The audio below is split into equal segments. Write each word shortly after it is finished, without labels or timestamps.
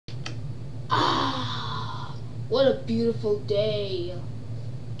What a beautiful day.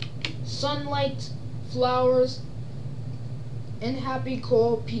 Sunlight, flowers, and happy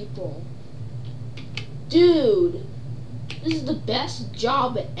cool people. Dude, this is the best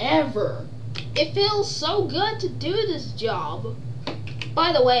job ever. It feels so good to do this job.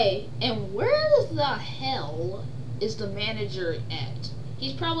 By the way, and where the hell is the manager at?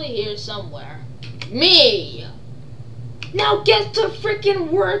 He's probably here somewhere. Me! Now get to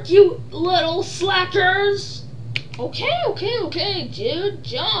freaking work, you little slackers! Okay, dude,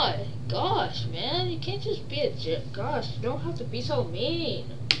 John. Gosh, man, you can't just be a jerk. Gosh, you don't have to be so mean.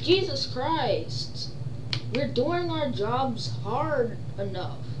 Jesus Christ. We're doing our jobs hard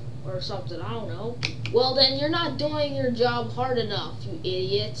enough. Or something, I don't know. Well then, you're not doing your job hard enough, you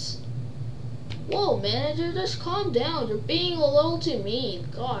idiots. Whoa, manager, just calm down. You're being a little too mean.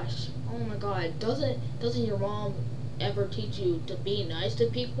 Gosh, oh my god, doesn't your mom ever teach you to be nice to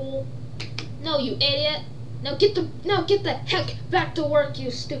people? No, you idiot. Now get the heck back to work, you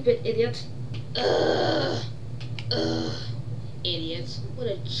stupid idiot. Ugh. Idiots. What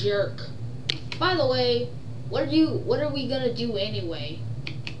a jerk. By the way, what are we gonna do anyway?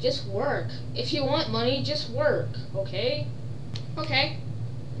 Just work. If you want money, just work, okay? Okay.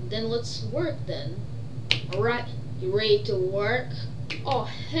 Then let's work then. Alright, you ready to work? Oh,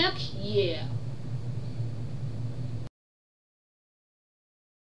 heck yeah.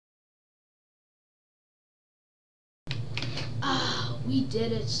 Ah, we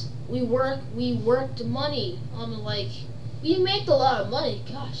did it. We worked money. We make a lot of money.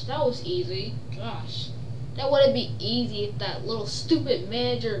 Gosh, that was easy. Gosh. That wouldn't be easy if that little stupid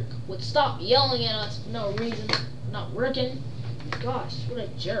manager would stop yelling at us for no reason, for not working. Gosh, what a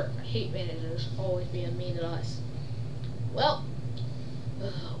jerk. I hate managers always being mean to us. Well,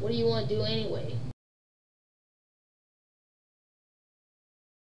 what do you want to do anyway?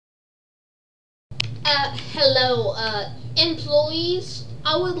 Hello, employees.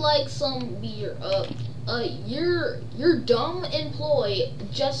 I would like some beer. Your dumb employee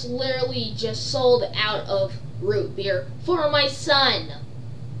just literally sold out of root beer for my son.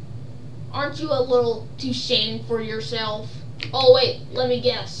 Aren't you a little too shamed for yourself? Oh wait, let me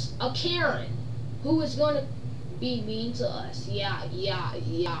guess. A Karen who is going to be mean to us. Yeah,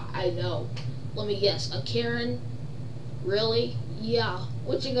 I know. Let me guess. A Karen? Really? Yeah.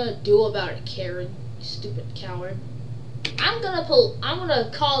 What you gonna do about it, Karen? You stupid coward. I'm gonna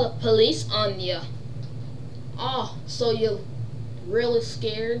call the police on you. Oh, so you're really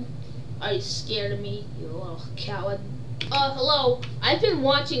scared? Are you scared of me, you little coward? Hello. I've been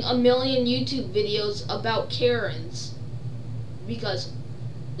watching a million YouTube videos about Karens because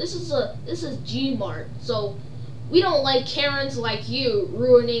this is G Mart, so we don't like Karens like you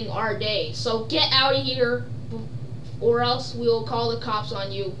ruining our day. So get out of here, or else we will call the cops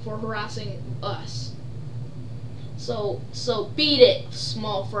on you for harassing us. So beat it,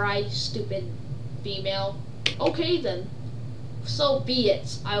 small fry, stupid female. Okay then. So be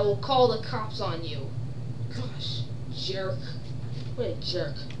it. I will call the cops on you. Gosh, jerk. What a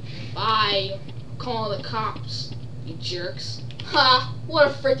jerk. Bye. Call the cops, you jerks. Ha! What a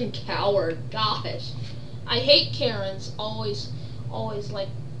freaking coward. Gosh. I hate Karens. Always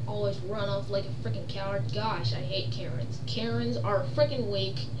run off like a freaking coward. Gosh, I hate Karens. Karens are freaking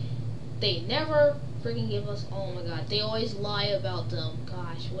weak. They never freaking give us. Oh my god. They always lie about them.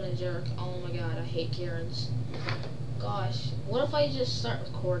 Gosh, what a jerk. Oh my god, I hate Karens. Gosh, what if I just start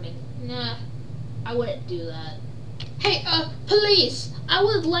recording? Nah, I wouldn't do that. Hey, police! I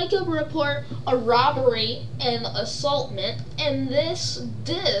would like to report a robbery and assaultment, and this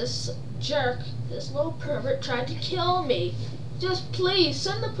jerk, this little pervert tried to kill me. Just please,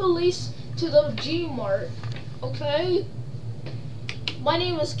 send the police to the G Mart, okay? My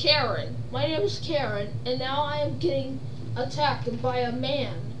name is Karen. And now I am getting attacked by a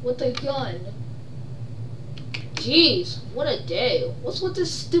man with a gun. Jeez, what a day. What's with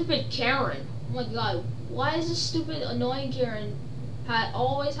this stupid Karen? Oh my god, why is this stupid, annoying Karen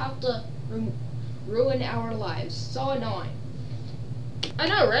always have to ruin our lives? So annoying. I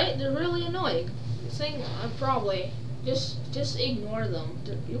know, right? They're really annoying. Saying, probably, just ignore them.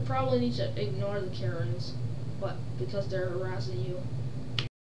 You probably need to ignore the Karens, but because they're harassing you.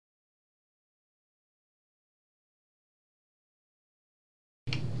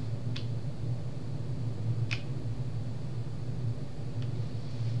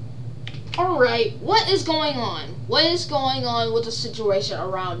 Alright, what is going on? What is going on with the situation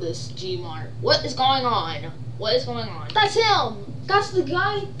around this G Mart? What is going on? What is going on? That's him! That's the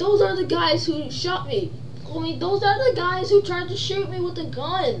guy! Those are the guys who shot me! I mean, those are the guys who tried to shoot me with a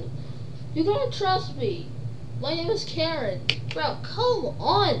gun! You gotta trust me. My name is Karen. Bro, come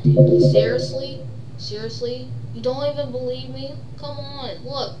on, dude. Seriously? Seriously? You don't even believe me? Come on,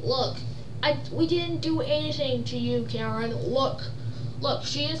 look. We didn't do anything to you, Karen. Look,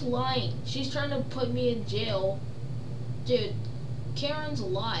 she is lying. She's trying to put me in jail. Dude, Karen's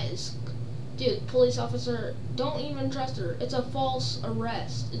lies. Dude, police officer, don't even trust her. It's a false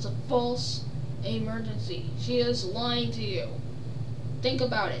arrest. It's a false emergency. She is lying to you. Think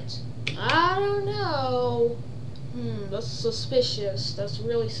about it. I don't know. That's suspicious. That's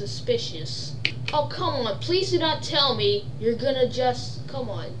really suspicious. Oh, come on. Please do not tell me you're gonna just... Come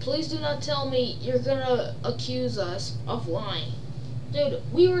on. Please do not tell me you're gonna accuse us of lying. Dude,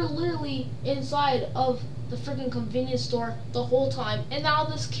 we were literally inside of the freaking convenience store the whole time, and now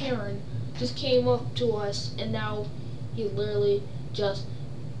this Karen just came up to us, and now he literally just...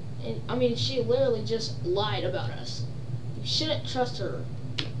 she literally just lied about us. You shouldn't trust her.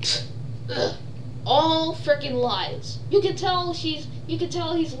 Ugh. All freaking lies. You can tell he's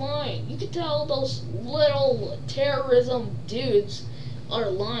lying. You can tell those little terrorism dudes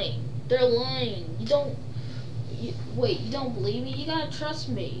are lying. They're lying. You don't believe me? You gotta trust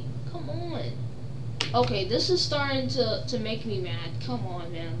me. Come on. Okay, this is starting to make me mad. Come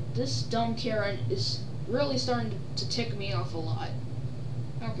on, man. This dumb Karen is really starting to tick me off a lot.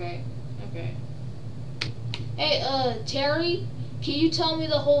 Okay. Hey, Terry, can you tell me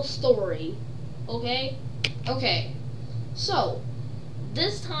the whole story? Okay. So,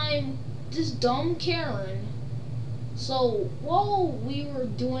 this time, this dumb Karen, so while we were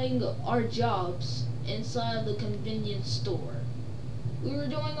doing our jobs inside of the convenience store,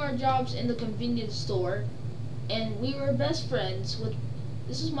 and we were best friends with,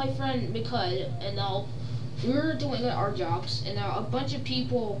 this is my friend Mikhail, and now we were doing our jobs, and now a bunch of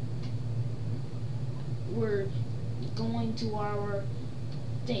people were going to our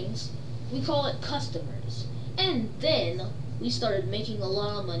things. We call it customers. And then we started making a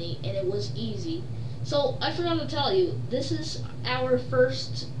lot of money, and it was easy. So I forgot to tell you, this is our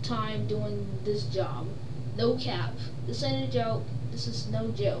first time doing this job. No cap. This ain't a joke. This is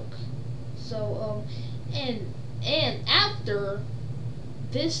no joke. So and after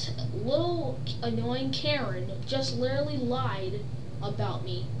this little annoying Karen just literally lied about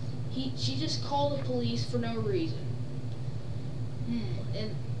me. She just called the police for no reason.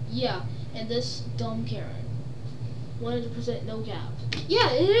 And this dumb Karen. 100% no cap.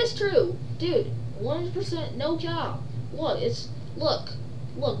 Yeah, it is true. Dude, 100% no cap. Look,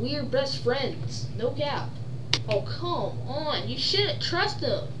 we are best friends. No cap. Oh, come on. You shouldn't trust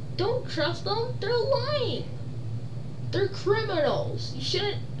them. Don't trust them. They're lying. They're criminals. You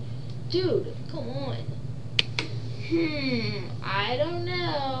shouldn't. Dude, come on. I don't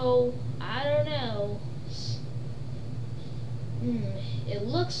know. It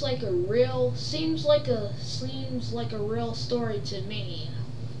looks like a real, seems like a real story to me.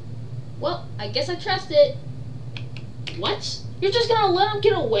 Well, I guess I trust it. What? You're just gonna let him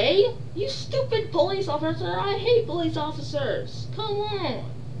get away? You stupid police officer. I hate police officers. Come on.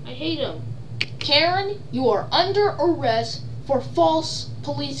 I hate them. Karen, you are under arrest for false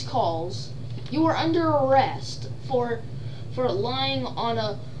police calls. You are under arrest for lying on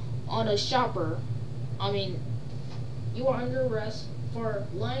a shopper. You are under arrest for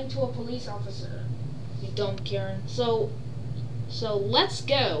lying to a police officer. You dumb Karen. So let's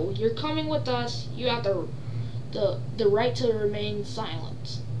go. You're coming with us. You have the right to remain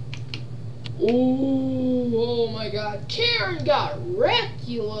silent. Oh my God. Karen got wrecked,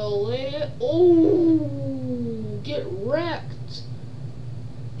 you little idiot. Oh, get wrecked.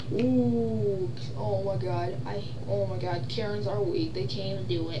 Ooh, oh my God, Karens are weak. They can't even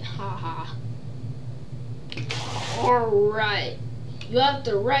do it. Haha. Alright. You have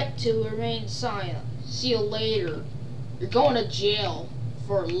the right to remain silent. See you later. You're going to jail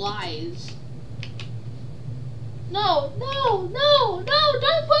for lies. No, don't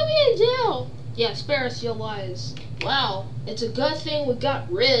put me in jail. Yeah, spare us your lies. Wow, it's a good thing we got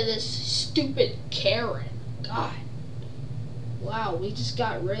rid of this stupid Karen. God. Wow, we just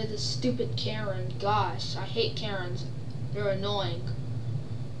got rid of this stupid Karen. Gosh, I hate Karens. They're annoying.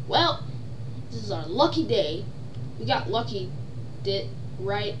 Well, this is our lucky day. We got lucky,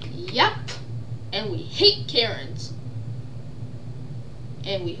 right? Yep. And we hate Karens.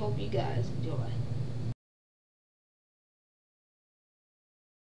 And we hope you guys enjoy.